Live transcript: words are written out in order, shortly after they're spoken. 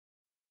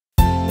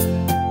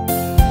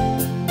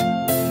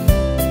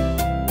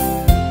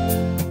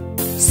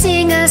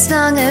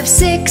song of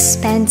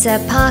sixpence, a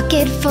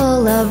pocket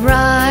full of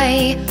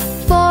rye.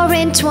 4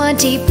 and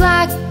 20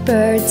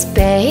 blackbirds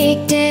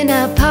baked in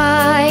a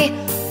pie.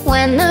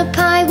 When the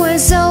pie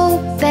was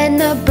open,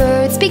 the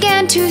birds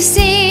began to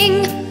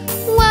sing.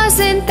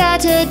 Wasn't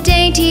that a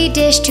dainty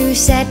dish to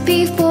set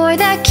before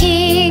the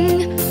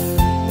king?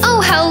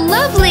 Oh, how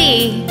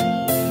lovely!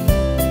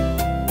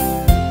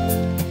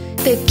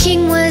 The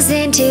king was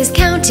in his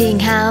counting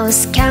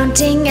house,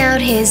 counting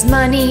out his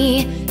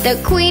money. The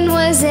queen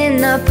was in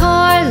the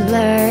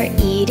parlor,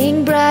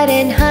 eating bread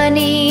and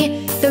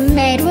honey. The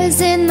maid was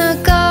in the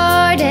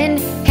garden,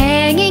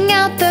 hanging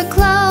out the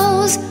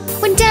clothes,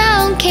 when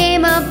down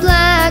came a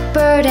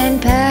blackbird and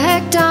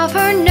pecked off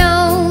her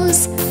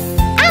nose.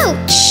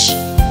 Ouch!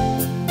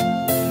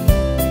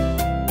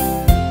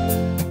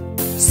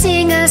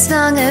 Sing a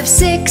song of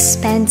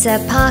sixpence, a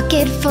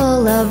pocket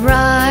full of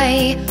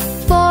rye.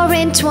 4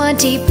 and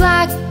 20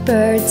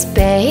 blackbirds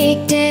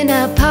baked in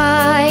a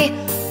pie.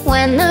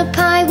 When the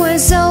pie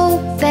was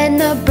open,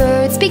 the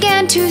birds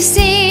began to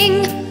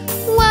sing.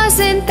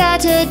 Wasn't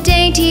that a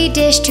dainty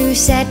dish to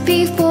set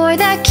before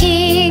the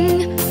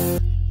king?